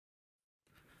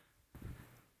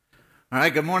All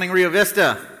right, good morning, Rio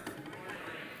Vista.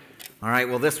 All right,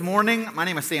 well, this morning, my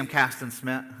name is Sam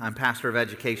Kasten-Smith. I'm pastor of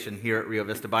education here at Rio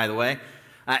Vista, by the way.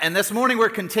 And this morning, we're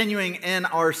continuing in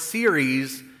our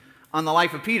series on the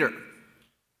life of Peter.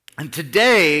 And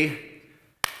today,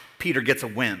 Peter gets a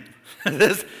win.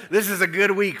 This is a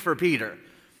good week for Peter.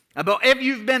 But if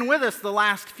you've been with us the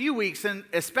last few weeks, and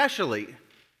especially,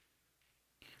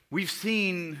 we've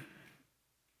seen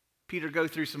Peter go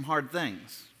through some hard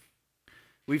things.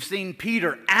 We've seen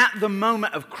Peter at the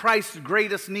moment of Christ's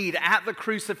greatest need, at the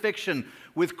crucifixion,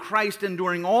 with Christ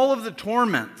enduring all of the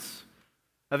torments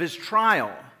of his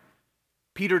trial.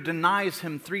 Peter denies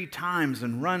him 3 times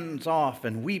and runs off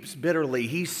and weeps bitterly.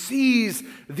 He sees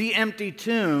the empty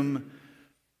tomb.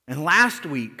 And last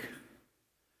week,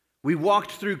 we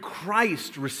walked through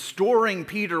Christ restoring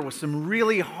Peter with some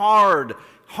really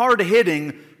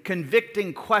hard-hitting,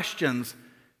 convicting questions.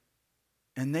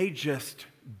 And they just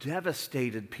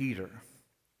devastated Peter.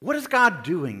 What is God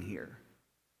doing here?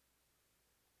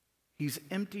 He's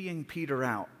emptying Peter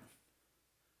out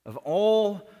of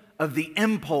all of the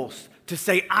impulse to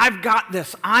say, I've got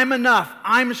this, I'm enough,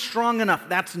 I'm strong enough.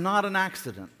 That's not an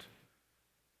accident.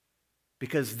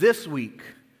 Because this week,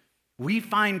 we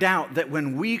find out that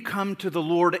when we come to the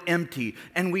Lord empty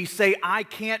and we say, I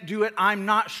can't do it, I'm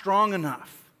not strong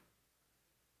enough,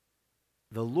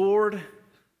 the Lord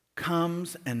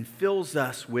comes and fills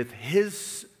us with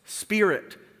His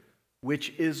Spirit,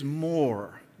 which is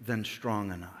more than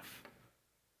strong enough.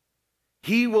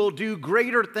 He will do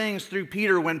greater things through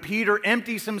Peter when Peter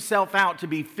empties himself out to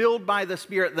be filled by the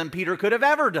Spirit than Peter could have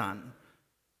ever done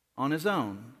on his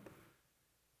own.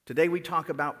 Today we talk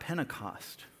about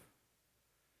Pentecost.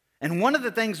 And one of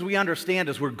the things we understand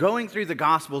as we're going through the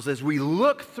Gospels, as we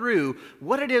look through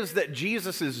what it is that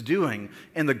Jesus is doing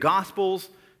in the Gospels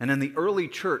and in the early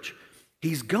church,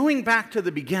 he's going back to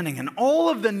the beginning, and all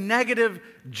of the negative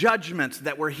judgments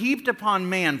that were heaped upon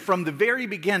man from the very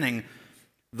beginning,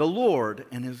 the Lord,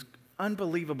 in His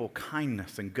unbelievable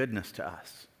kindness and goodness to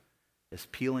us, is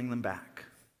peeling them back.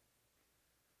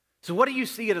 So what do you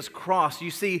see at His cross? You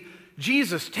see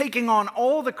Jesus taking on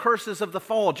all the curses of the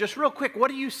fall. Just real quick, what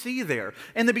do you see there?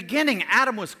 In the beginning,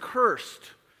 Adam was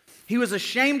cursed. He was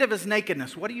ashamed of his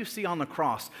nakedness. What do you see on the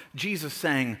cross? Jesus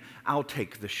saying, I'll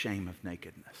take the shame of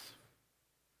nakedness.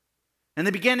 In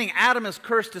the beginning, Adam is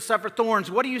cursed to suffer thorns.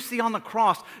 What do you see on the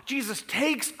cross? Jesus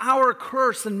takes our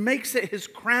curse and makes it His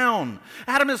crown.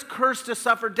 Adam is cursed to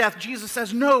suffer death. Jesus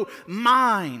says, no,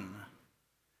 mine.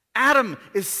 Adam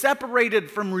is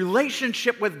separated from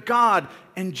relationship with God,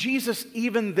 and Jesus,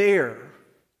 even there,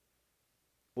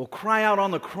 will cry out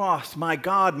on the cross, my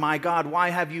God, why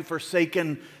have you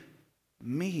forsaken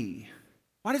me?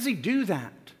 Why does He do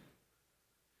that?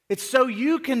 It's so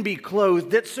you can be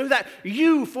clothed. It's so that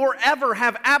you forever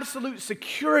have absolute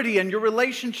security in your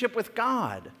relationship with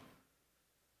God.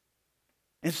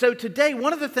 And so today,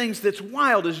 one of the things that's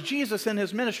wild is Jesus in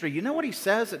His ministry. You know what He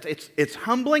says? It's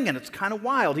humbling and it's kind of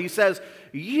wild. He says,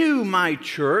 you, my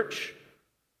church,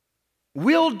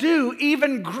 will do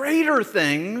even greater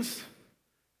things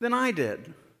than I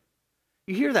did.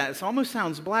 You hear that? It almost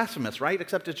sounds blasphemous, right?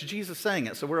 Except it's Jesus saying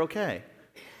it, so we're okay.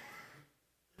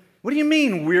 What do you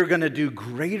mean we're going to do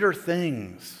greater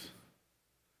things?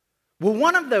 Well,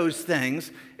 one of those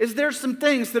things is there's some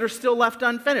things that are still left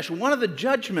unfinished. One of the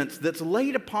judgments that's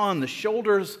laid upon the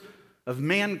shoulders of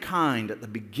mankind at the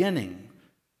beginning,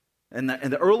 in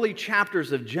the early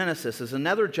chapters of Genesis, is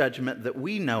another judgment that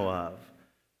we know of,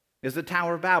 is the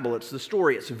Tower of Babel. It's the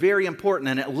story. It's very important,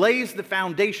 and it lays the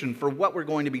foundation for what we're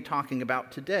going to be talking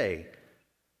about today.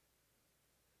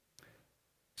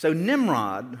 So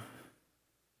Nimrod,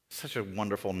 such a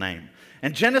wonderful name.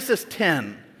 In Genesis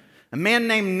 10, a man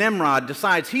named Nimrod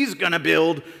decides he's going to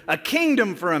build a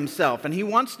kingdom for himself, and he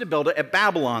wants to build it at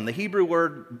Babylon. The Hebrew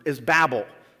word is Babel.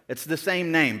 It's the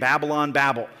same name, Babylon,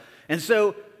 Babel. And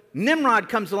so Nimrod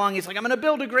comes along. He's like, I'm going to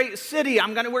build a great city.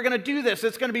 We're going to do this.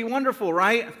 It's going to be wonderful,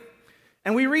 right?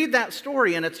 And we read that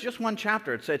story, and it's just one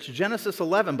chapter. It's Genesis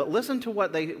 11, but listen to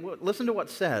what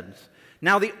says.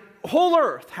 Now the whole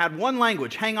earth had one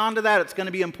language. Hang on to that. It's going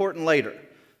to be important later.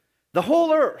 The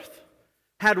whole earth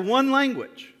had one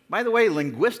language. By the way,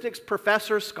 linguistics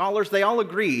professors, scholars, they all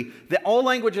agree that all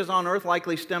languages on earth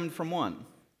likely stemmed from one.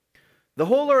 The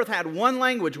whole earth had one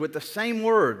language with the same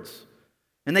words.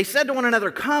 And they said to one another,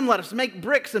 come, let us make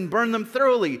bricks and burn them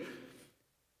thoroughly.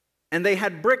 And they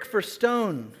had brick for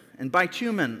stone and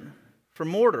bitumen for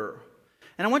mortar.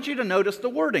 And I want you to notice the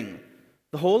wording.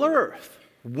 The whole earth,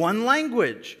 one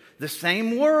language, the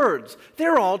same words.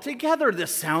 They're all together.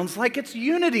 This sounds like it's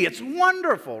unity. It's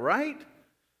wonderful, right?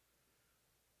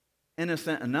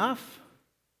 Innocent enough.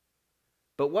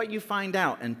 But what you find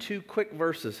out in 2 quick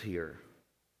verses here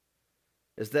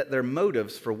is that their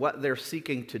motives for what they're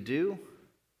seeking to do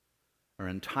are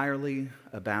entirely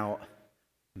about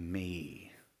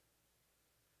me.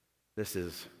 This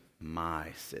is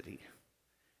my city,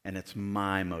 and it's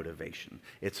my motivation.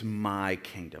 It's my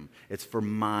kingdom. It's for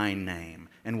my name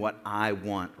and what I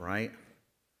want, right?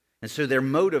 And so their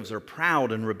motives are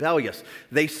proud and rebellious.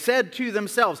 They said to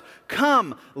themselves,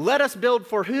 "Come, let us build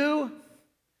for who?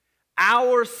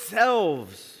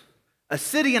 Ourselves. A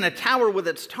city and a tower with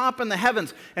its top in the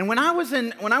heavens." And when I was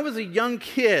a young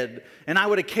kid and I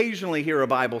would occasionally hear a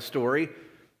Bible story,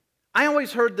 I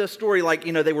always heard this story like,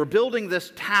 they were building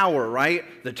this tower,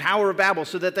 right? The Tower of Babel,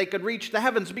 so that they could reach the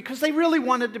heavens because they really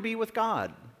wanted to be with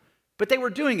God. But they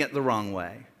were doing it the wrong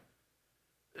way.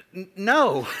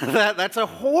 No, that's a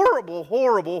horrible,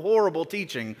 horrible, horrible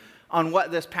teaching on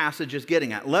what this passage is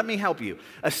getting at. Let me help you.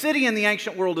 A city in the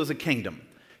ancient world is a kingdom.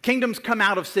 Kingdoms come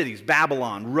out of cities,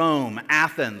 Babylon, Rome,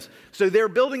 Athens. So they're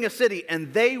building a city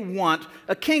and they want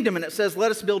a kingdom. And it says,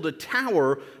 let us build a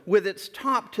tower with its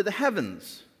top to the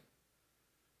heavens.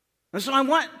 And so I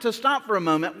want to stop for a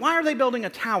moment. Why are they building a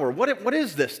tower? What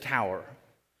is this tower?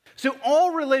 So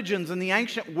all religions in the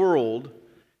ancient world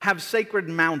have sacred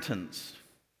mountains.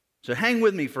 So hang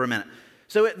with me for a minute.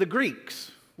 So the Greeks,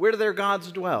 where do their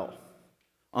gods dwell?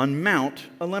 On Mount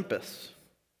Olympus.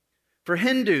 For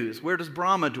Hindus, where does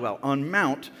Brahma dwell? On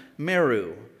Mount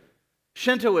Meru.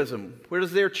 Shintoism, where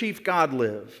does their chief god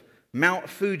live? Mount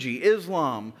Fuji.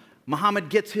 Islam, Muhammad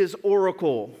gets his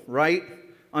oracle, right?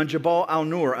 On Jabal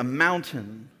al-Nur, a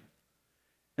mountain.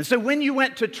 And so when you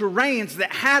went to terrains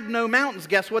that had no mountains,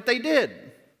 guess what they did?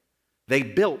 They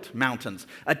built mountains.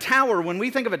 A tower, when we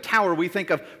think of a tower, we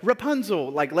think of Rapunzel,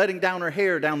 like letting down her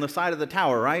hair down the side of the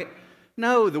tower, right?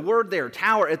 No, the word there,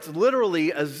 tower, it's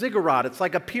literally a ziggurat. It's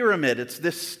like a pyramid. It's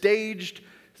this staged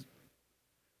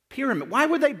pyramid. Why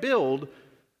would they build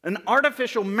an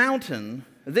artificial mountain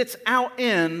that's out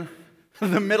in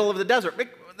the middle of the desert?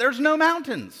 There's no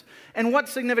mountains. And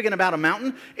what's significant about a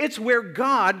mountain? It's where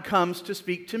God comes to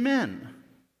speak to men.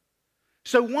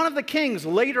 So one of the kings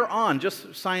later on,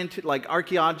 just scientific, like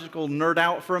archaeological nerd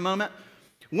out for a moment,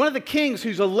 one of the kings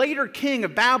who's a later king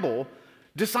of Babel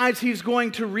decides he's going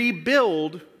to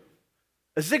rebuild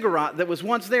a ziggurat that was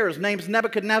once there. His name's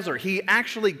Nebuchadnezzar. He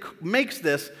actually makes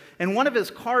this in one of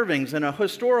his carvings in a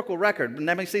historical record.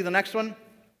 Let me see the next one.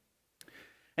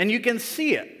 And you can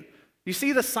see it. You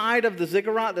see the side of the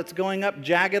ziggurat that's going up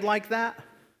jagged like that?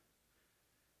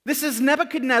 This is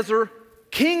Nebuchadnezzar,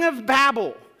 king of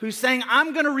Babel, who's saying,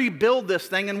 I'm going to rebuild this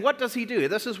thing. And what does he do?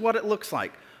 This is what it looks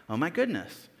like. Oh my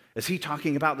goodness. Is he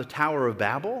talking about the Tower of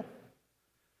Babel?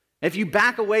 If you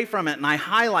back away from it and I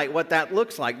highlight what that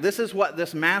looks like, this is what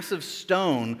this massive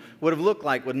stone would have looked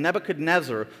like with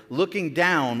Nebuchadnezzar looking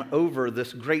down over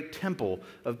this great temple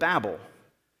of Babel.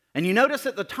 And you notice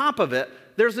at the top of it,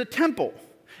 there's a temple.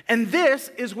 And this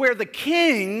is where the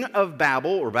king of Babel,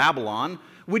 or Babylon,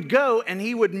 would go and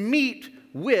he would meet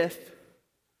with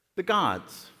the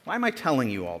gods. Why am I telling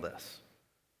you all this?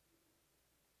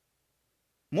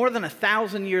 More than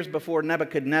 1,000 years before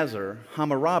Nebuchadnezzar,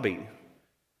 Hammurabi,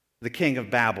 the king of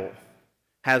Babel,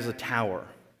 has a tower.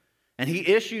 And he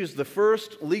issues the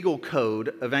first legal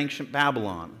code of ancient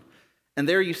Babylon. And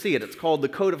there you see it. It's called the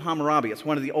Code of Hammurabi. It's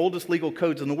one of the oldest legal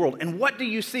codes in the world. And what do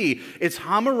you see? It's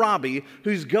Hammurabi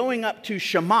who's going up to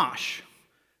Shamash,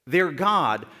 their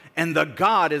god, and the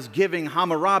god is giving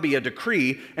Hammurabi a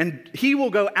decree, and he will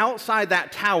go outside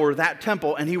that tower, that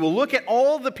temple, and he will look at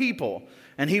all the people,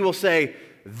 and he will say,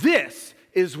 this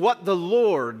is what the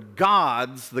Lord,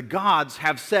 the gods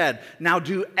have said. Now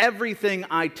do everything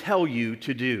I tell you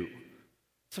to do.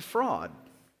 It's a fraud,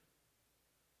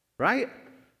 right?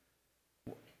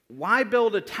 Why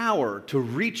build a tower to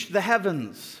reach the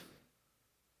heavens?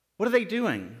 What are they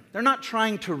doing? They're not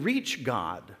trying to reach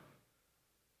God.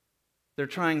 They're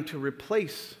trying to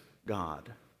replace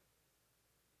God.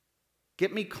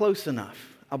 Get me close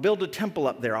enough. I'll build a temple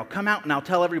up there. I'll come out and I'll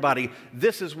tell everybody,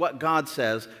 this is what God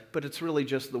says, but it's really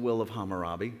just the will of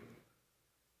Hammurabi.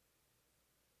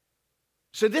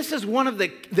 So this is one of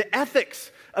the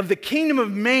ethics of the kingdom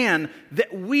of man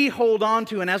that we hold on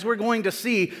to. And as we're going to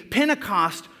see,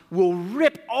 Pentecost will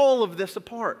rip all of this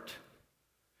apart.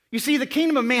 You see, the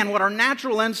kingdom of man, what our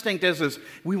natural instinct is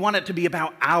we want it to be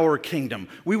about our kingdom.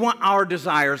 We want our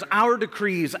desires, our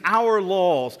decrees, our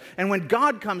laws. And when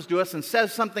God comes to us and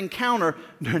says something counter,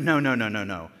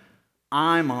 no.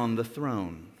 I'm on the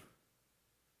throne.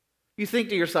 You think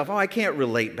to yourself, I can't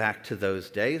relate back to those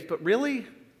days. But really?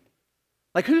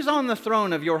 Like, who's on the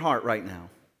throne of your heart right now?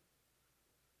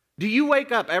 Do you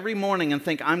wake up every morning and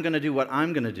think, I'm going to do what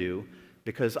I'm going to do?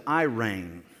 because I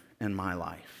reign in my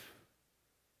life?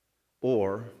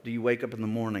 Or do you wake up in the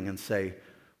morning and say,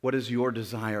 what is your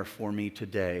desire for me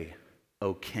today,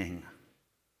 O King?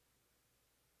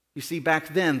 You see,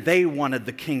 back then, they wanted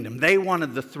the kingdom. They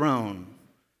wanted the throne.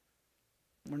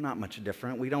 We're not much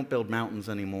different. We don't build mountains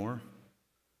anymore.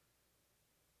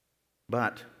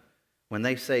 But when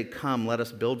they say, come, let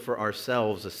us build for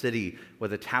ourselves a city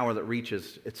with a tower that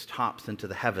reaches its tops into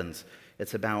the heavens,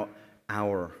 it's about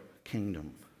our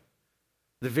kingdom.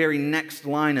 The very next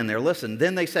line in there, listen,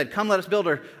 then they said, come, let us build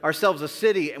ourselves a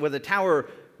city with a tower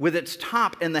with its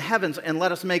top in the heavens, and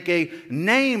let us make a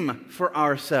name for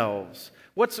ourselves.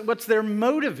 What's their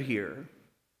motive here?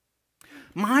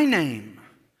 My name,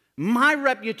 my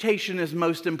reputation is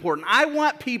most important. I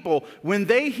want people, when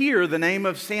they hear the name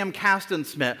of Sam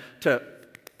Castensmith, to,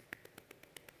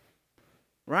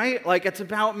 right? Like, it's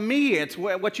about me. It's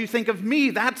what you think of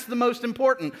me. That's the most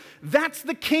important. That's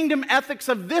the kingdom ethics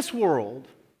of this world.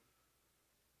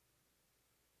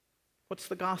 What's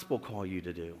the gospel call you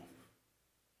to do?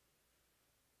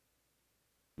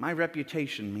 My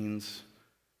reputation means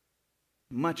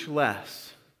much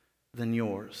less than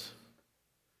yours.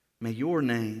 May your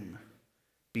name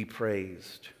be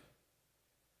praised.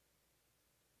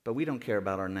 But we don't care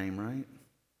about our name, right?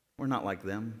 We're not like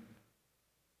them.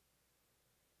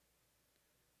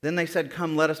 Then they said,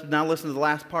 come, let us, now listen to the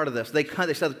last part of this. They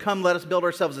said, come, let us build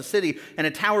ourselves a city and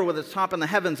a tower with its top in the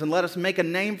heavens, and let us make a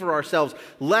name for ourselves,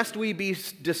 lest we be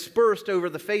dispersed over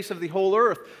the face of the whole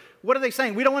earth. What are they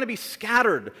saying? We don't want to be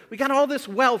scattered. We got all this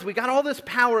wealth. We got all this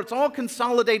power. It's all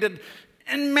consolidated.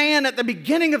 And man, at the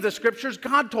beginning of the scriptures,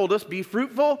 God told us, be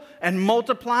fruitful and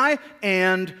multiply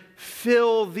and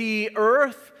fill the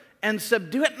earth and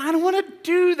subdue it. And I don't want to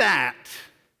do that.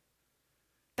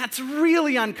 That's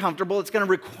really uncomfortable. It's going to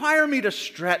require me to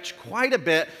stretch quite a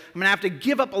bit. I'm going to have to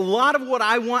give up a lot of what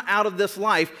I want out of this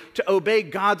life to obey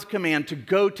God's command to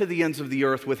go to the ends of the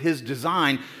earth with His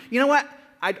design. You know what?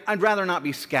 I'd rather not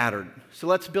be scattered. So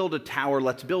let's build a tower,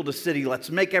 let's build a city,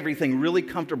 let's make everything really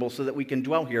comfortable so that we can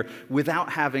dwell here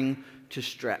without having to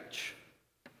stretch.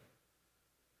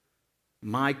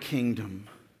 My kingdom,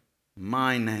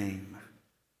 my name,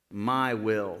 my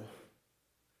will.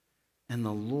 And the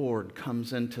Lord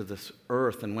comes into this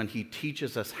earth, and when He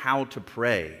teaches us how to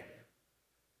pray,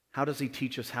 how does He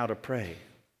teach us how to pray?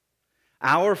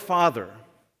 Our Father,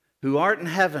 who art in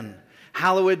heaven,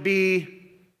 hallowed be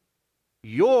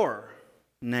your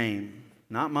name,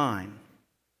 not mine.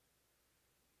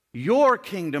 Your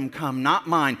kingdom come, not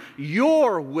mine.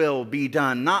 Your will be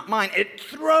done, not mine. It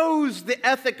throws the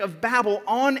ethic of Babel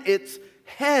on its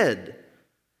head.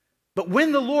 But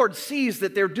when the Lord sees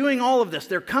that they're doing all of this,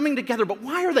 they're coming together. But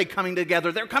why are they coming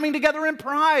together? They're coming together in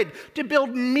pride to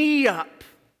build me up.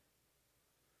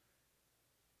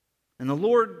 And the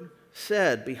Lord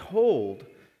said, behold,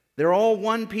 they're all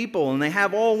one people and they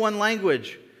have all one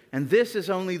language. And this is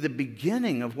only the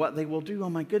beginning of what they will do. Oh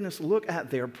my goodness, look at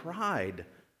their pride.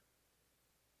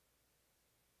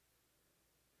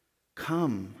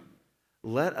 Come,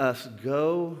 let us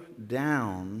go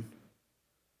down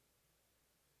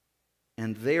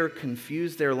and there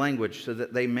confuse their language so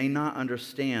that they may not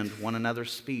understand one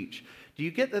another's speech. Do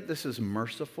you get that this is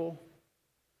merciful?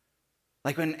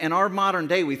 Like in our modern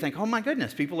day, we think, oh my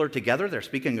goodness, people are together, they're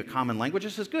speaking a common language,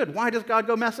 this is good. Why does God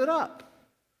go mess it up?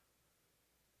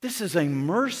 This is a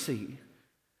mercy.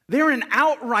 They're in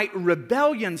outright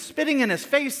rebellion, spitting in His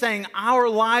face, saying, our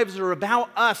lives are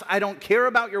about us. I don't care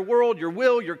about your world, your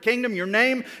will, your kingdom, your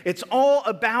name. It's all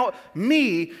about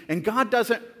me. And God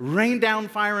doesn't rain down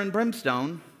fire and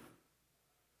brimstone.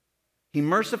 He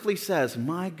mercifully says,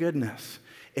 my goodness,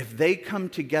 if they come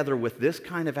together with this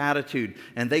kind of attitude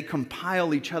and they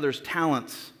compile each other's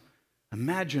talents,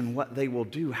 imagine what they will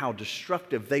do, how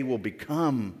destructive they will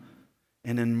become.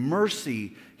 And in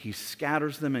mercy, He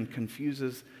scatters them and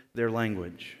confuses their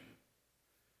language.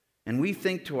 And we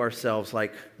think to ourselves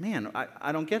like, man,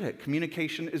 I don't get it.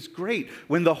 Communication is great.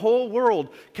 When the whole world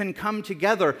can come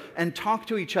together and talk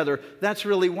to each other, that's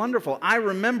really wonderful. I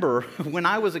remember when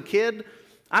I was a kid,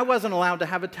 I wasn't allowed to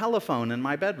have a telephone in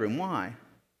my bedroom. Why?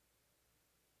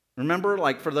 Remember,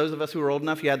 like for those of us who are old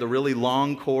enough, you had the really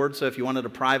long cord, so if you wanted a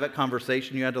private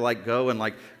conversation, you had to like go and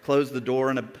like close the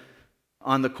door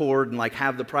on the cord and like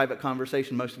have the private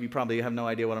conversation. Most of you probably have no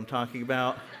idea what I'm talking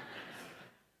about.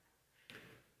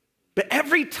 But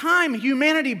every time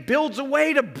humanity builds a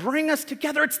way to bring us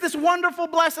together, it's this wonderful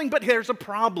blessing, but here's a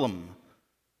problem.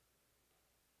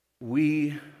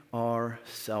 We are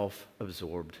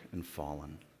self-absorbed and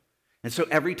fallen. And so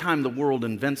every time the world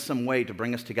invents some way to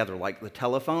bring us together, like the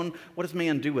telephone, what does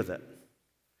man do with it?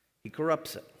 He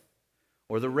corrupts it.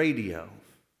 Or the radio,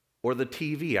 Or the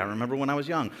TV. I remember when I was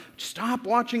young, stop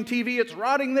watching TV, it's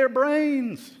rotting their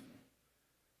brains.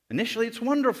 Initially, it's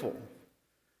wonderful.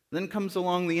 Then comes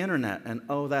along the internet, and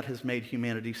oh, that has made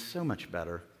humanity so much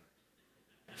better.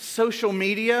 Social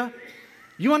media.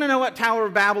 You want to know what Tower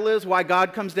of Babel is? Why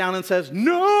God comes down and says,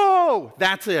 no!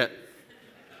 That's it.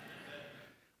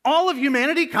 All of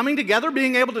humanity coming together,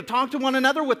 being able to talk to one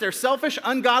another with their selfish,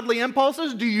 ungodly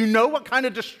impulses. Do you know what kind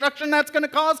of destruction that's going to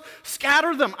cause?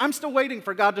 Scatter them. I'm still waiting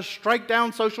for God to strike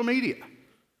down social media.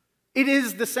 It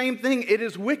is the same thing. It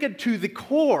is wicked to the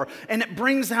core, and it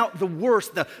brings out the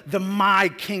worst, the my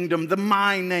kingdom, the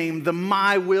my name, the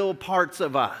my will parts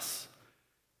of us.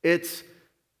 It's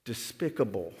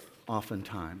despicable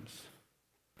oftentimes.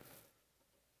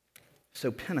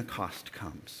 So Pentecost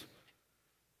comes.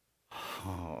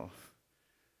 Oh.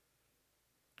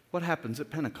 What happens at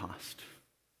Pentecost?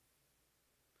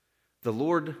 The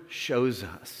Lord shows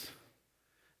us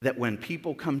that when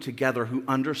people come together who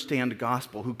understand the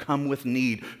gospel, who come with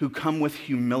need, who come with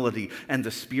humility, and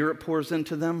the Spirit pours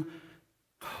into them,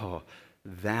 oh,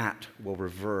 that will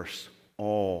reverse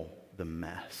all the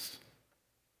mess.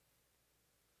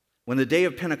 When the day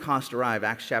of Pentecost arrived,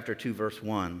 Acts chapter 2, verse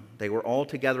 1, they were all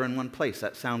together in one place.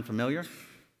 That sound familiar?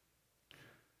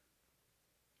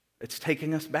 It's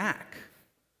taking us back.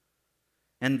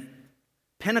 And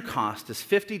Pentecost is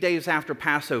 50 days after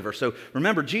Passover. So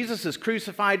remember, Jesus is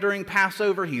crucified during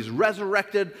Passover. He's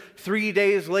resurrected 3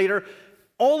 days later.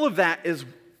 All of that is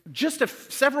just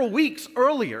several weeks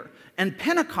earlier. And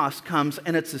Pentecost comes,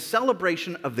 and it's a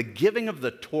celebration of the giving of the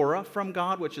Torah from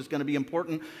God, which is going to be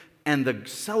important, and the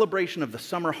celebration of the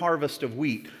summer harvest of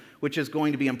wheat, which is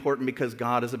going to be important because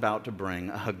God is about to bring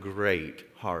a great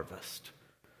harvest.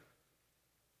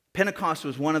 Pentecost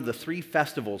was one of the 3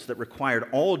 festivals that required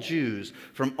all Jews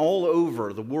from all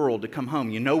over the world to come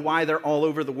home. You know why they're all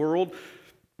over the world?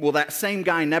 Well, that same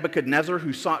guy, Nebuchadnezzar,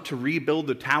 who sought to rebuild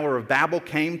the Tower of Babel,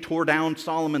 came, tore down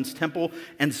Solomon's temple,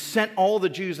 and sent all the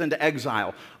Jews into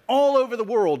exile all over the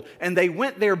world. And they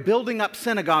went there building up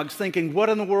synagogues thinking, what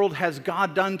in the world has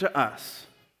God done to us?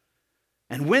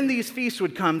 And when these feasts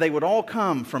would come, they would all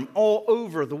come from all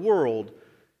over the world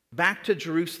back to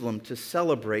Jerusalem to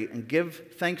celebrate and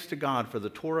give thanks to God for the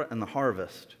Torah and the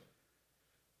harvest,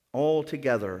 all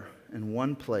together in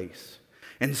one place.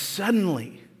 And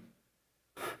suddenly,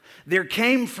 there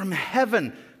came from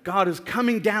heaven, God is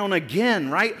coming down again,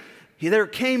 right? There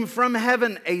came from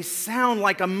heaven a sound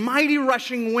like a mighty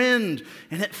rushing wind,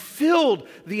 and it filled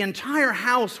the entire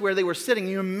house where they were sitting.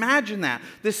 You imagine that,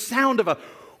 this sound of a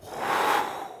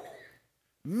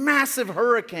massive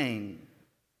hurricane.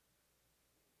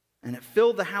 And it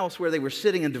filled the house where they were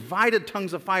sitting, and divided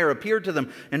tongues of fire appeared to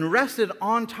them and rested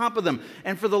on top of them.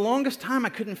 And for the longest time, I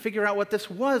couldn't figure out what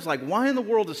this was. Like, why in the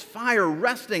world is fire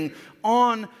resting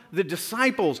on the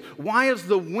disciples? Why is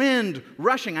the wind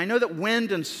rushing? I know that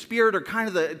wind and spirit are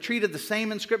kind of treated the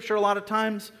same in Scripture a lot of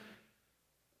times.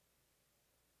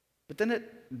 But then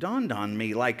it dawned on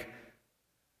me, like,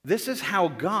 this is how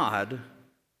God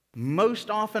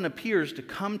most often appears to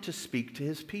come to speak to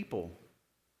his people.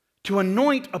 To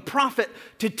anoint a prophet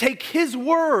to take his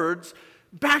words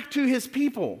back to his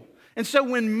people. And so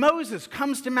when Moses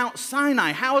comes to Mount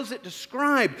Sinai, how is it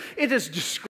described? It is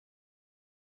described.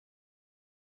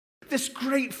 This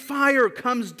great fire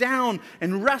comes down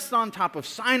and rests on top of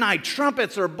Sinai.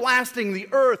 Trumpets are blasting. The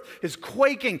earth is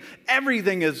quaking.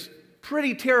 Everything is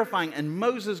pretty terrifying. And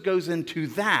Moses goes into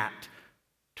that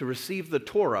to receive the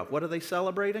Torah. What are they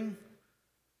celebrating?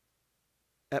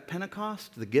 At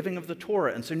Pentecost, the giving of the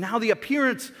Torah. And so now the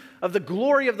appearance of the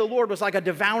glory of the Lord was like a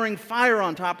devouring fire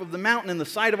on top of the mountain in the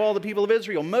sight of all the people of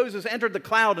Israel. Moses entered the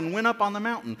cloud and went up on the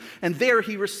mountain, and there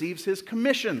he receives his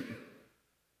commission.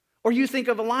 Or you think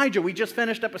of Elijah. We just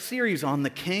finished up a series on the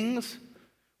kings.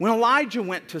 When Elijah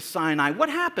went to Sinai, what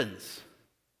happens?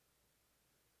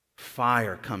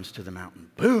 Fire comes to the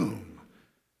mountain. Boom!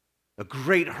 A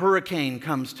great hurricane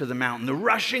comes to the mountain. The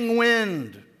rushing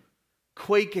wind,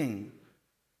 quaking.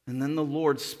 And then the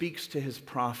Lord speaks to his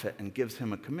prophet and gives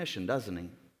him a commission, doesn't he?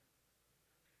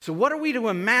 So what are we to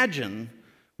imagine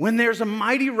when there's a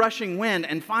mighty rushing wind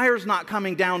and fire's not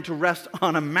coming down to rest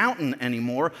on a mountain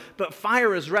anymore, but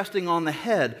fire is resting on the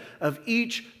head of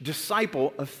each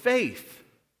disciple of faith?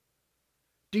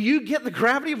 Do you get the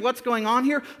gravity of what's going on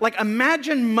here? Like,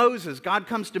 imagine Moses. God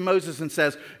comes to Moses and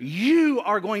says, you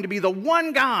are going to be the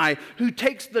one guy who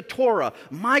takes the Torah,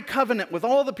 my covenant with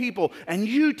all the people, and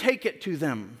you take it to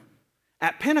them.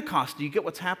 At Pentecost, do you get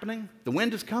what's happening? The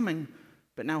wind is coming,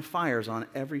 but now fire's on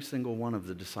every single one of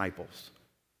the disciples.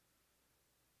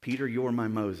 Peter, you're my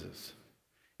Moses.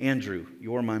 Andrew,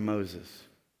 you're my Moses.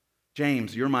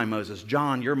 James, you're my Moses.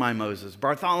 John, you're my Moses.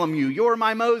 Bartholomew, you're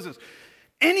my Moses.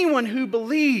 Anyone who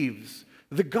believes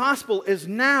the gospel is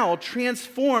now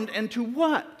transformed into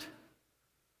what?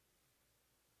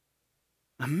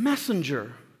 A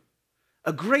messenger,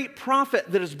 a great prophet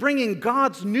that is bringing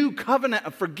God's new covenant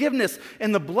of forgiveness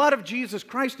in the blood of Jesus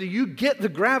Christ. Do you get the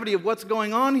gravity of what's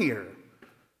going on here?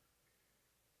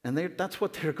 And that's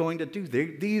what they're going to do.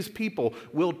 These people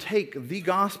will take the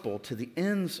gospel to the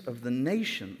ends of the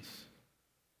nations.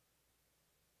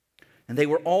 And they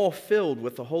were all filled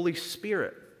with the Holy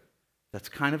Spirit. That's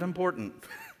kind of important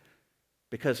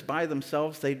because by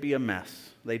themselves they'd be a mess.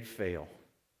 They'd fail.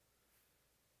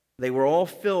 They were all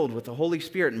filled with the Holy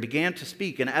Spirit and began to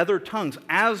speak in other tongues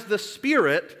as the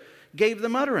Spirit gave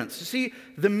them utterance. You see,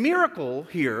 the miracle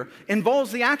here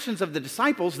involves the actions of the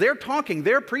disciples. They're talking,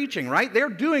 they're preaching, right? They're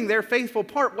doing their faithful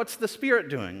part. What's the Spirit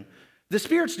doing? The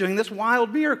Spirit's doing this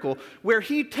wild miracle where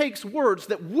He takes words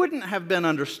that wouldn't have been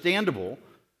understandable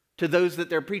to those that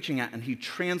they're preaching at, and He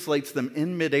translates them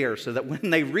in midair so that when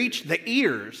they reach the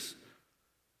ears,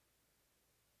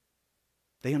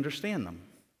 they understand them.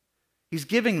 He's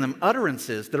giving them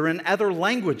utterances that are in other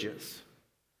languages.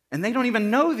 And they don't even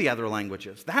know the other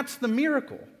languages. That's the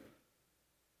miracle.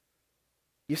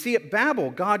 You see, at Babel,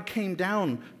 God came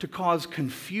down to cause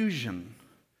confusion.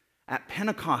 At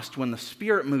Pentecost, when the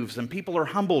Spirit moves and people are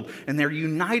humbled and they're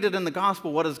united in the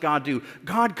gospel, what does God do?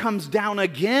 God comes down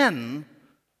again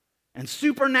and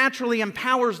supernaturally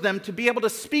empowers them to be able to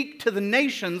speak to the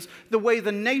nations the way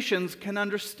the nations can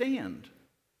understand.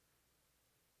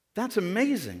 That's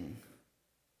amazing.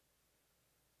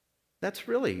 That's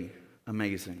really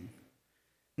amazing.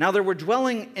 Now there were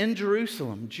dwelling in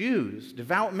Jerusalem Jews,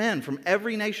 devout men from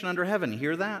every nation under heaven. You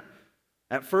hear that?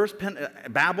 At first,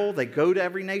 Babel, they go to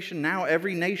every nation. Now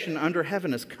every nation under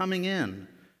heaven is coming in.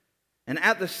 And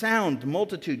at the sound, the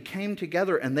multitude came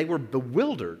together and they were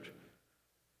bewildered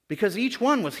because each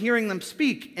one was hearing them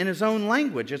speak in his own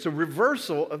language. It's a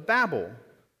reversal of Babel.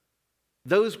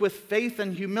 Those with faith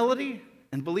and humility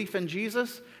and belief in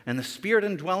Jesus and the Spirit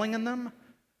indwelling in them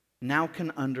now can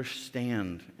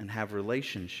understand and have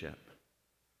relationship.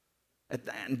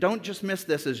 And don't just miss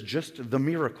this as just the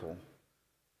miracle.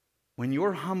 When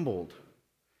you're humbled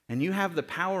and you have the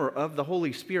power of the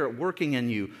Holy Spirit working in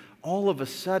you, all of a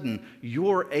sudden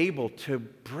you're able to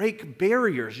break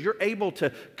barriers. You're able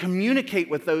to communicate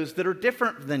with those that are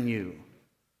different than you.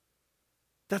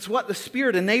 That's what the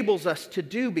Spirit enables us to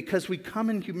do because we come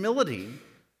in humility,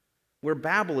 where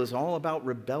Babel is all about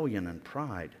rebellion and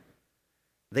pride.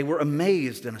 They were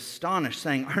amazed and astonished,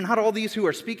 saying, "Are not all these who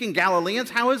are speaking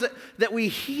Galileans? How is it that we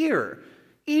hear,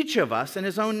 each of us in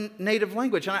his own native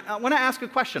language?" And I want to ask a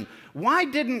question. Why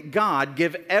didn't God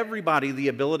give everybody the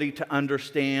ability to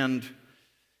understand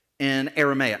in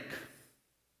Aramaic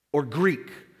or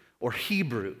Greek or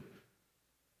Hebrew?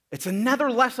 It's another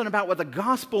lesson about what the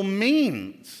gospel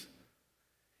means.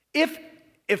 If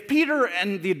Peter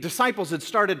and the disciples had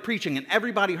started preaching and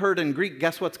everybody heard in Greek,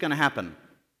 guess what's going to happen?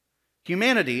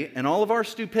 Humanity and all of our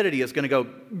stupidity is going to go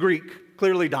Greek,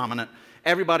 clearly dominant.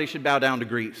 Everybody should bow down to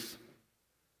Greece.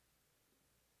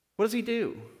 What does He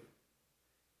do?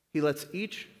 He lets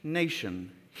each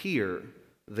nation hear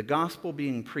the gospel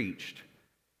being preached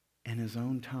in His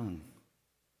own tongue.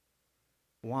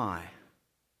 Why?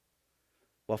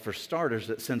 Well, for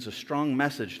starters, it sends a strong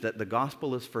message that the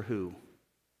gospel is for who?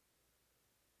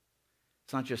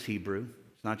 It's not just Hebrew.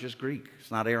 It's not just Greek. It's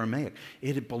not Aramaic.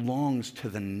 It belongs to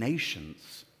the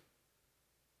nations.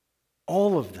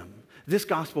 All of them. This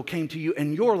gospel came to you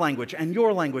in your language, and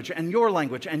your language, and your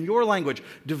language, and your language.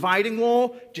 Dividing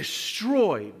wall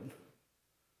destroyed.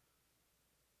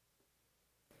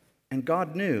 And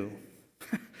God knew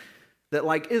that,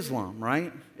 like Islam,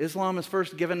 right? Islam is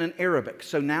first given in Arabic.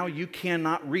 So now you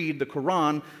cannot read the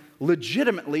Quran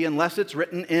legitimately unless it's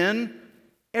written in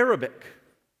Arabic.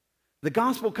 The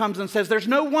gospel comes and says there's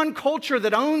no one culture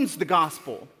that owns the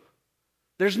gospel.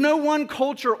 There's no one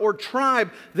culture or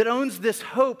tribe that owns this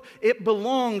hope. It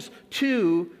belongs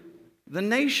to the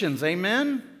nations.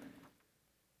 Amen?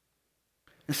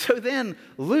 And so then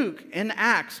Luke in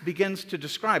Acts begins to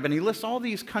describe, and he lists all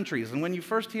these countries. And when you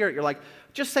first hear it, you're like,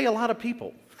 just say a lot of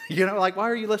people. Like, why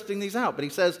are you listing these out? But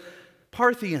he says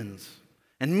Parthians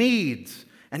and Medes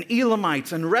and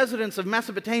Elamites, and residents of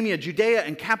Mesopotamia, Judea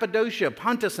and Cappadocia,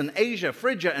 Pontus and Asia,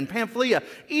 Phrygia and Pamphylia,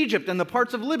 Egypt and the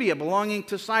parts of Libya belonging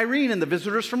to Cyrene, and the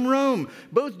visitors from Rome,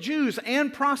 both Jews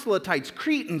and proselytes,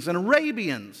 Cretans and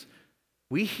Arabians.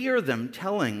 We hear them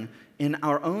telling in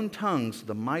our own tongues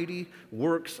the mighty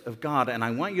works of God. And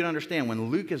I want you to understand,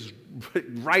 when Luke is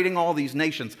writing all these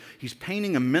nations, he's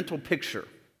painting a mental picture.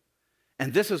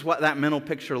 And this is what that mental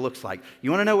picture looks like. You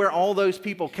want to know where all those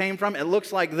people came from? It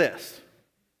looks like this.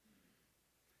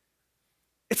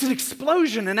 It's an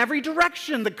explosion in every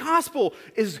direction. The gospel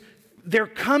they're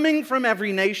coming from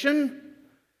every nation.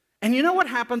 And you know what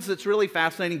happens that's really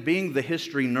fascinating, being the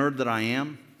history nerd that I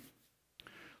am?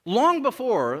 Long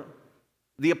before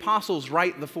the apostles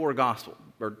write the four gospels,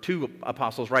 or two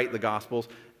apostles write the gospels,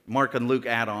 Mark and Luke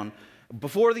add on,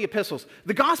 before the epistles,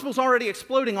 the gospel's already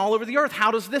exploding all over the earth.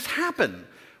 How does this happen?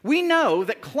 We know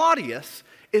that Claudius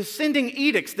is sending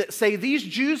edicts that say these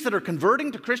Jews that are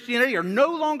converting to Christianity are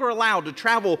no longer allowed to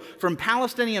travel from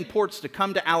Palestinian ports to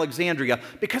come to Alexandria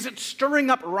because it's stirring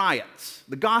up riots.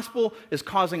 The gospel is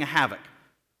causing a havoc.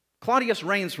 Claudius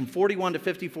reigns from 41 to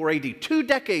 54 AD, 2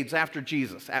 decades after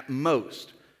Jesus at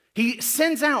most. He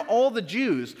sends out all the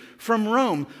Jews from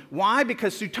Rome. Why?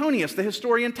 Because Suetonius, the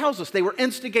historian, tells us they were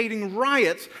instigating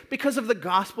riots because of the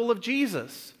gospel of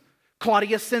Jesus.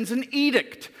 Claudius sends an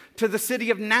edict to the city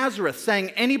of Nazareth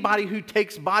saying anybody who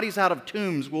takes bodies out of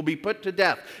tombs will be put to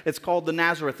death. It's called the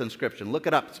Nazareth inscription. Look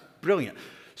it up. It's brilliant.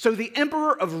 So the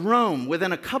emperor of Rome,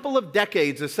 within a couple of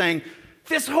decades, is saying,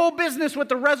 this whole business with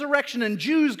the resurrection and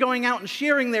Jews going out and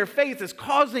sharing their faith is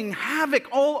causing havoc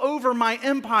all over my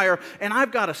empire, and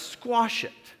I've got to squash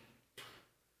it.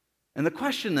 And the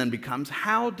question then becomes,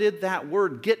 how did that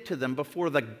word get to them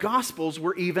before the Gospels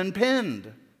were even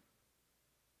penned?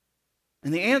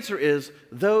 And the answer is,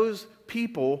 those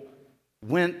people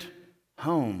went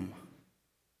home.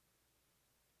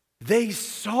 They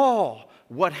saw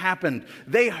what happened.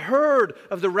 They heard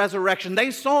of the resurrection.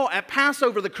 They saw at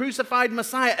Passover the crucified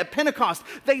Messiah. At Pentecost,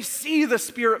 they see the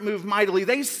Spirit move mightily.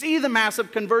 They see the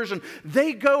massive conversion.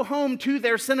 They go home to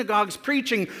their synagogues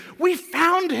preaching, we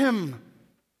found him.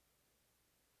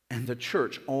 And the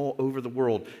church all over the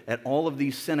world, at all of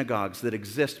these synagogues that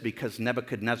exist because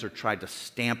Nebuchadnezzar tried to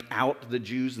stamp out the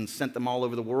Jews and sent them all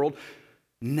over the world,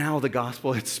 now the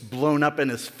gospel, it's blown up in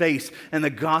his face, and the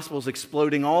gospel's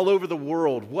exploding all over the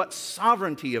world. What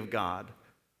sovereignty of God.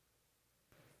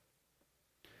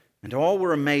 And all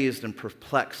were amazed and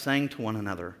perplexed, saying to one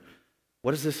another,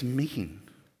 what does this mean?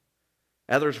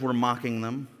 Others were mocking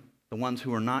them, the ones who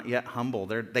were not yet humble.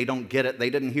 They don't get it. They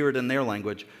didn't hear it in their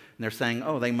language. And they're saying,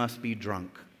 oh, they must be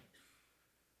drunk.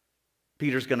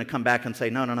 Peter's going to come back and say,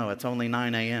 no, it's only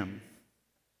 9 a.m.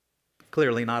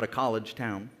 Clearly not a college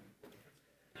town.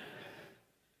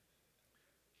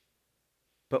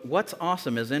 But what's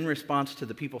awesome is in response to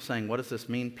the people saying, what does this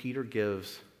mean? Peter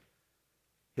gives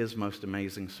his most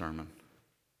amazing sermon.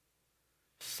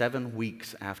 7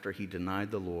 weeks after he denied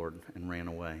the Lord and ran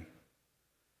away.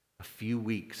 A few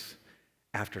weeks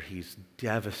after he's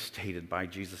devastated by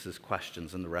Jesus'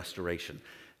 questions and the restoration.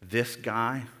 This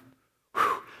guy,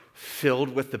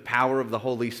 filled with the power of the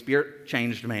Holy Spirit,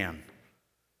 changed man.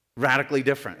 Radically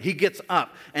different. He gets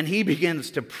up and he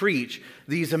begins to preach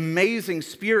these amazing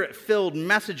Spirit-filled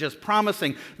messages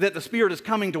promising that the Spirit is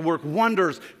coming to work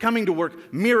wonders, coming to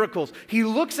work miracles. He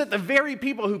looks at the very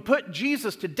people who put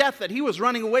Jesus to death that he was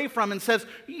running away from and says,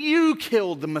 you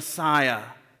killed the Messiah.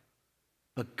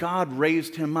 But God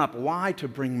raised him up. Why? To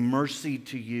bring mercy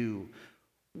to you.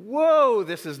 Whoa,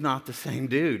 this is not the same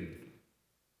dude.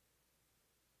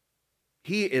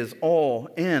 He is all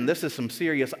in. This is some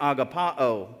serious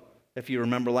agapao, if you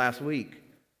remember last week.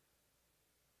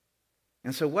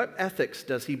 And so what ethics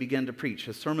does he begin to preach?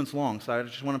 His sermon's long, so I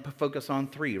just want to focus on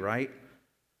 3, right?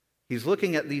 He's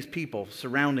looking at these people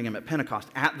surrounding him at Pentecost,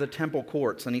 at the temple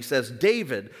courts, and he says,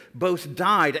 David both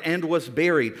died and was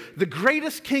buried. The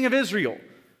greatest king of Israel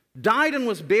died and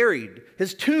was buried.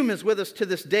 His tomb is with us to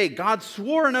this day. God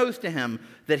swore an oath to him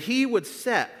that he would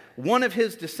set one of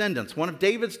his descendants, one of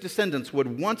David's descendants,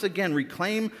 would once again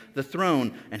reclaim the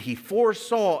throne, and he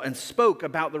foresaw and spoke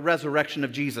about the resurrection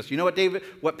of Jesus. You know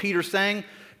what Peter's saying?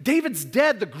 David's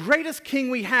dead. The greatest king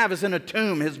we have is in a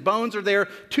tomb. His bones are there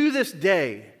to this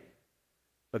day.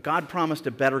 But God promised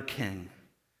a better king.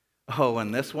 Oh,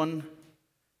 and this one,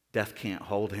 death can't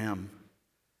hold him.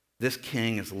 This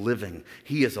king is living.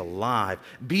 He is alive,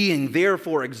 being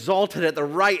therefore exalted at the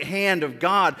right hand of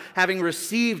God, having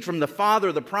received from the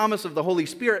Father the promise of the Holy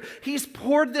Spirit. He's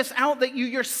poured this out that you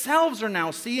yourselves are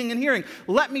now seeing and hearing.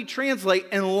 Let me translate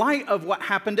in light of what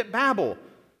happened at Babel.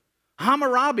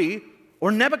 Hammurabi,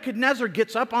 or Nebuchadnezzar,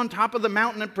 gets up on top of the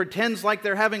mountain and pretends like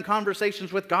they're having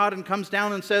conversations with God and comes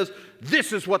down and says,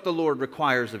 this is what the Lord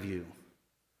requires of you.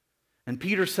 And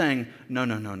Peter's saying, no.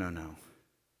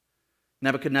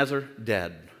 Nebuchadnezzar,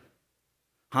 dead.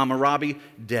 Hammurabi,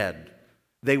 dead.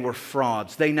 They were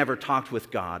frauds. They never talked with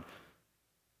God.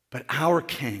 But our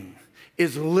king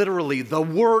is literally the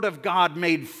Word of God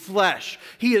made flesh.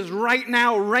 He is right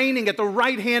now reigning at the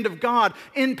right hand of God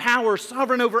in power,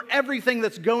 sovereign over everything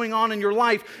that's going on in your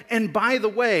life. And by the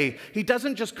way, He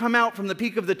doesn't just come out from the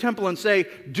peak of the temple and say,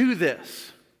 do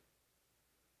this.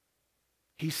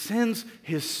 He sends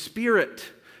His Spirit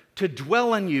to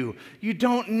dwell in you. You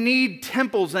don't need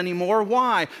temples anymore.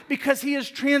 Why? Because He has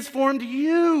transformed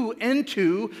you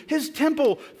into His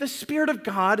temple. The Spirit of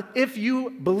God, if you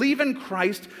believe in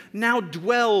Christ, now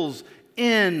dwells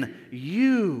in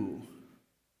you.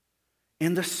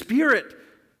 And the Spirit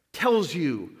tells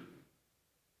you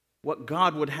what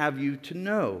God would have you to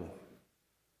know.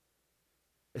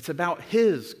 It's about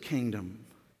His kingdom.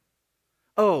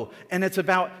 Oh, and it's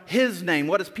about His name.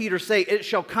 What does Peter say? It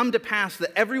shall come to pass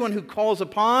that everyone who calls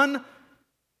upon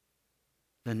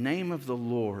the name of the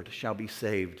Lord shall be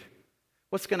saved.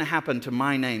 What's going to happen to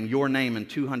my name, your name, in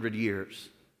 200 years?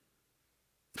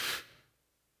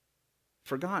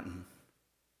 Forgotten.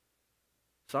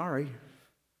 Sorry.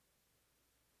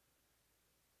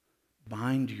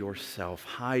 Bind yourself,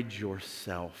 hide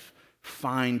yourself,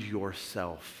 find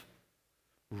yourself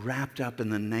wrapped up in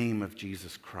the name of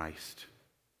Jesus Christ.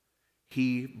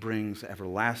 He brings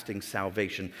everlasting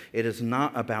salvation. It is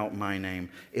not about my name.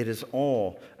 It is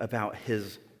all about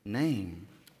His name.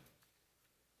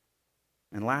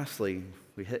 And lastly,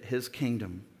 we hit His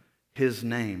kingdom, His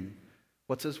name.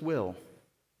 What's His will?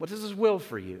 What is His will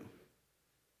for you?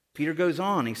 Peter goes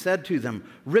on. He said to them,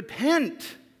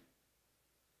 repent.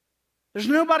 There's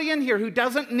nobody in here who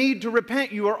doesn't need to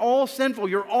repent. You are all sinful.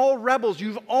 You're all rebels.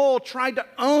 You've all tried to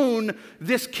own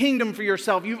this kingdom for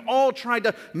yourself. You've all tried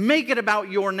to make it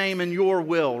about your name and your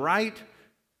will, right?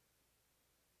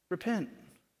 Repent.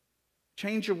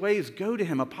 Change your ways. Go to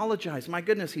Him. Apologize. My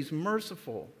goodness, He's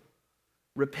merciful.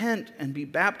 Repent and be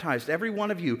baptized, every one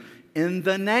of you, in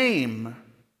the name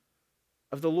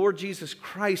of the Lord Jesus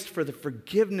Christ for the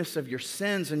forgiveness of your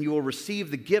sins, and you will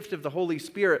receive the gift of the Holy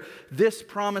Spirit. This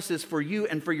promise is for you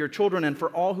and for your children and for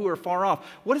all who are far off.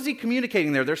 What is He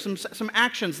communicating there? There's some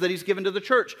actions that He's given to the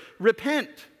church. Repent.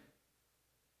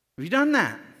 Have you done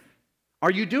that?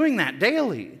 Are you doing that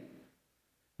daily?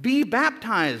 Be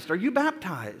baptized. Are you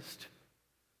baptized?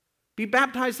 Be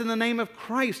baptized in the name of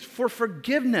Christ for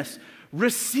forgiveness.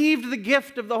 Received the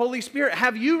gift of the Holy Spirit.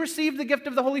 Have you received the gift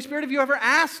of the Holy Spirit? Have you ever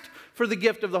asked for the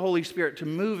gift of the Holy Spirit to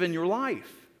move in your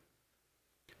life?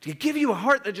 To give you a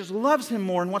heart that just loves Him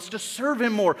more and wants to serve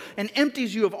Him more and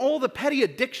empties you of all the petty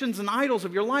addictions and idols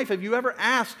of your life. Have you ever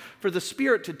asked for the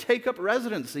Spirit to take up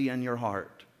residency in your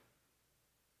heart?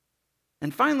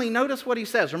 And finally, notice what He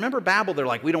says. Remember Babel, they're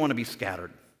like, we don't want to be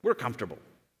scattered. We're comfortable.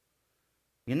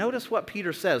 You notice what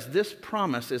Peter says. This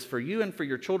promise is for you and for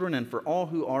your children and for all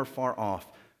who are far off.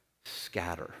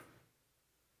 Scatter.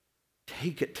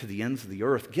 Take it to the ends of the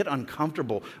earth. Get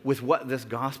uncomfortable with what this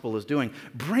gospel is doing.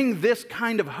 Bring this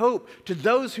kind of hope to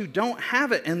those who don't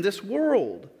have it in this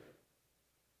world.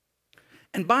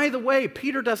 And by the way,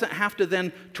 Peter doesn't have to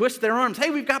then twist their arms. Hey,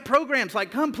 we've got programs.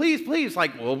 Like, come, please, please.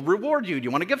 Like, we'll reward you. Do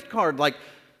you want a gift card? Like,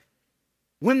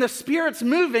 when the Spirit's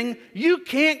moving, you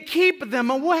can't keep them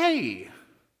away.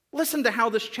 Listen to how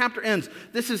this chapter ends.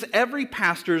 This is every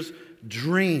pastor's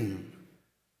dream.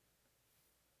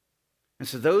 And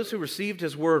so those who received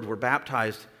His word were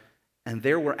baptized, and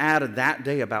there were added that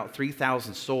day about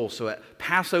 3,000 souls. So at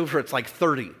Passover, it's like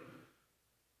 30.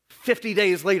 50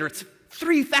 days later, it's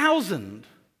 3,000.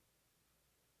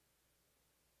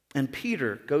 And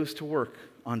Peter goes to work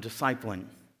on discipling.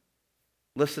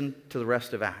 Listen to the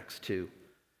rest of Acts 2.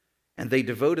 And they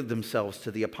devoted themselves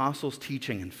to the apostles'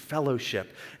 teaching and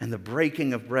fellowship and the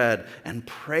breaking of bread and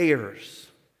prayers.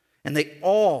 And they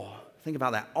all, think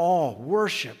about that, all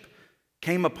worship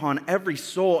came upon every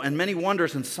soul, and many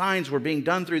wonders and signs were being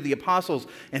done through the apostles.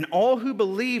 And all who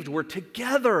believed were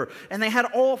together, and they had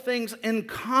all things in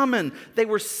common. They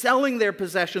were selling their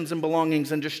possessions and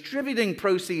belongings and distributing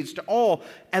proceeds to all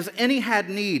as any had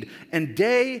need. And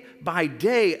day by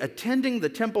day, attending the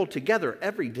temple together.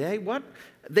 Every day? What?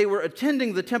 They were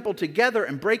attending the temple together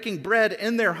and breaking bread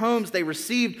in their homes. They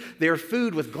received their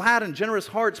food with glad and generous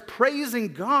hearts,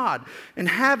 praising God and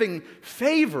having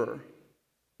favor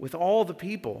with all the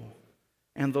people.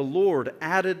 And the Lord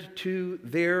added to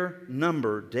their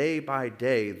number day by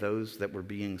day those that were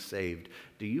being saved.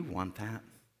 Do you want that?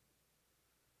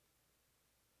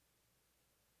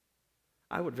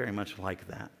 I would very much like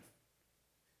that.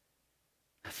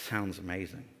 That sounds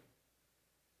amazing.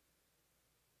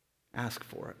 Ask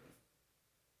for it.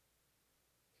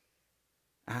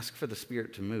 Ask for the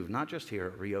Spirit to move, not just here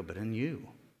at Rio, but in you.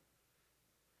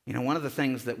 You know, one of the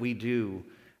things that we do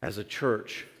as a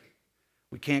church,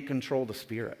 we can't control the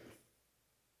Spirit.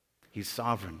 He's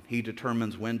sovereign. He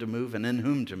determines when to move and in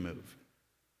whom to move.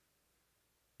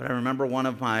 But I remember one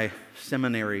of my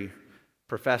seminary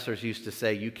professors used to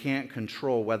say, you can't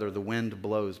control whether the wind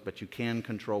blows, but you can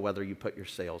control whether you put your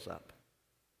sails up.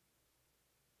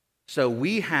 So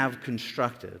we have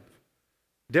constructed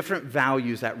different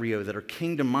values at Rio that are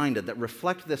kingdom-minded, that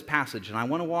reflect this passage, and I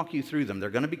want to walk you through them. They're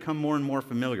going to become more and more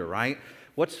familiar, right?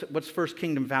 What's first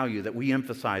kingdom value that we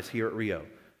emphasize here at Rio?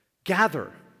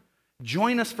 Gather.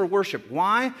 Join us for worship.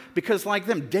 Why? Because like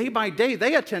them, day by day,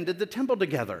 they attended the temple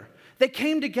together. They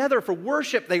came together for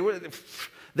worship. They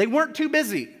weren't too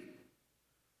busy.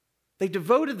 They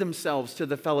devoted themselves to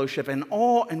the fellowship, and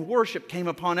awe and worship came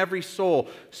upon every soul.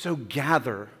 So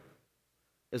gather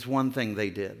is one thing they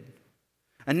did.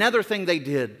 Another thing they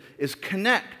did is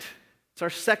connect. It's our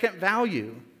second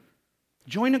value.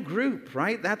 Join a group,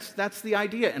 right? That's the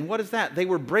idea. And what is that? They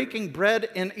were breaking bread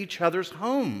in each other's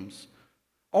homes.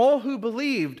 All who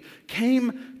believed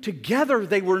came together.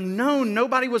 They were known.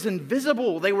 Nobody was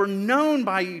invisible. They were known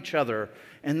by each other.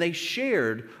 And they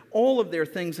shared all of their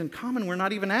things in common. We're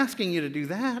not even asking you to do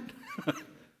that.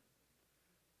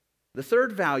 The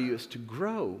third value is to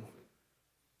grow.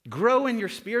 Grow in your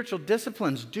spiritual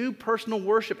disciplines. Do personal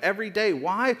worship every day.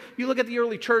 Why? You look at the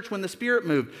early church when the Spirit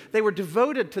moved. They were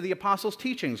devoted to the apostles'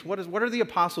 teachings. What are the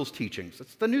apostles' teachings?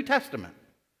 It's the New Testament.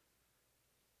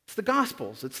 It's the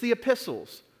Gospels. It's the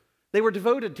epistles. They were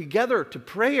devoted together to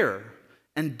prayer.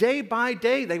 And day by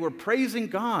day, they were praising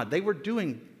God. They were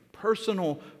doing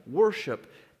personal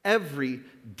worship every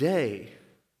day.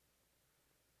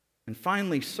 And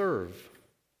finally, serve.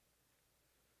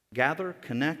 Gather,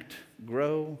 connect,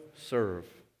 grow, serve.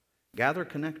 Gather,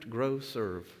 connect, grow,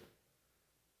 serve.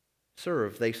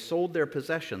 Serve. They sold their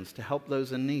possessions to help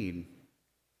those in need.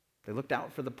 They looked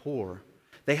out for the poor.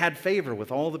 They had favor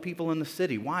with all the people in the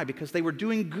city. Why? Because they were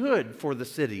doing good for the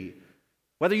city.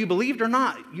 Whether you believed or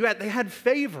not, they had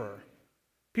favor.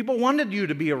 People wanted you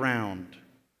to be around.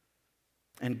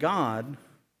 And God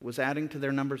was adding to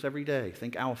their numbers every day.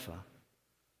 Think Alpha.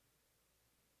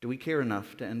 Do we care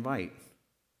enough to invite?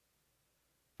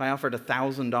 If I offered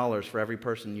 $1,000 for every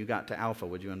person you got to Alpha,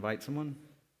 would you invite someone?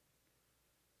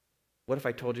 What if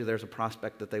I told you there's a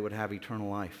prospect that they would have eternal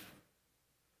life?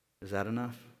 Is that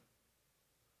enough?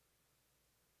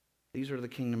 These are the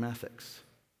kingdom ethics.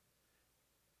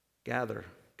 Gather,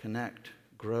 connect,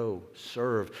 grow,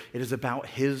 serve. It is about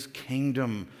His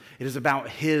kingdom. It is about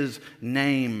His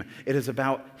name. It is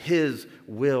about His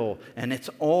will. And it's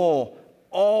all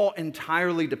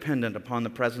entirely dependent upon the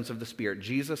presence of the Spirit.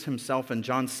 Jesus Himself in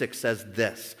John 6 says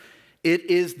this: it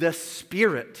is the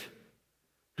Spirit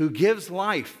who gives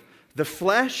life. The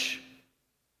flesh,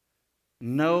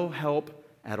 no help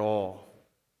at all.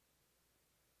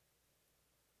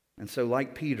 And so,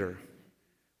 like Peter,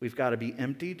 we've got to be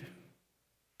emptied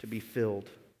to be filled.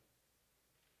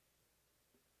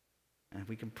 And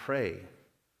we can pray,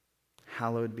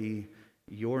 hallowed be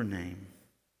your name,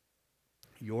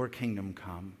 your kingdom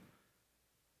come,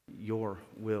 your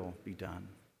will be done.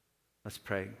 Let's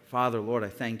pray. Father, Lord, I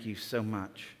thank you so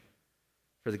much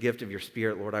for the gift of your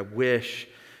Spirit, Lord. I wish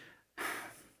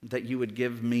that you would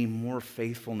give me more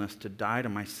faithfulness to die to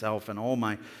myself and all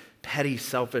my petty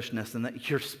selfishness, and that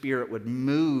your Spirit would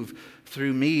move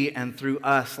through me and through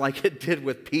us like it did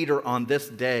with Peter on this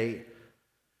day,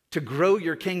 to grow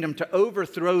your kingdom, to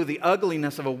overthrow the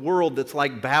ugliness of a world that's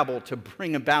like Babel, to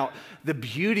bring about the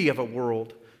beauty of a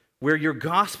world where your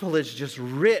gospel is just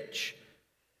rich,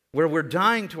 where we're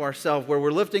dying to ourselves, where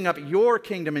we're lifting up your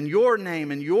kingdom and your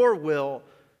name and your will,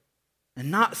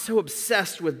 and not so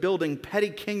obsessed with building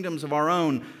petty kingdoms of our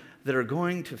own that are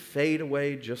going to fade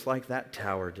away just like that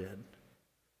tower did.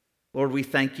 Lord, we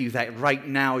thank you that right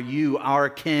now you, our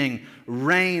King,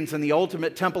 reigns in the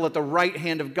ultimate temple at the right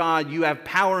hand of God. You have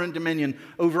power and dominion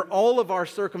over all of our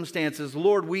circumstances.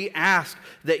 Lord, we ask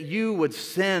that you would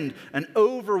send an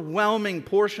overwhelming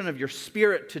portion of your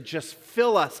Spirit to just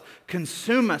fill us,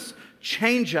 consume us,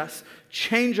 change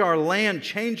our land,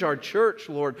 change our church,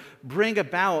 Lord. Bring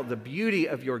about the beauty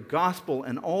of your gospel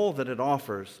and all that it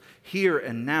offers here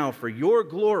and now for your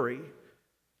glory.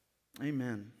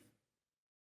 Amen.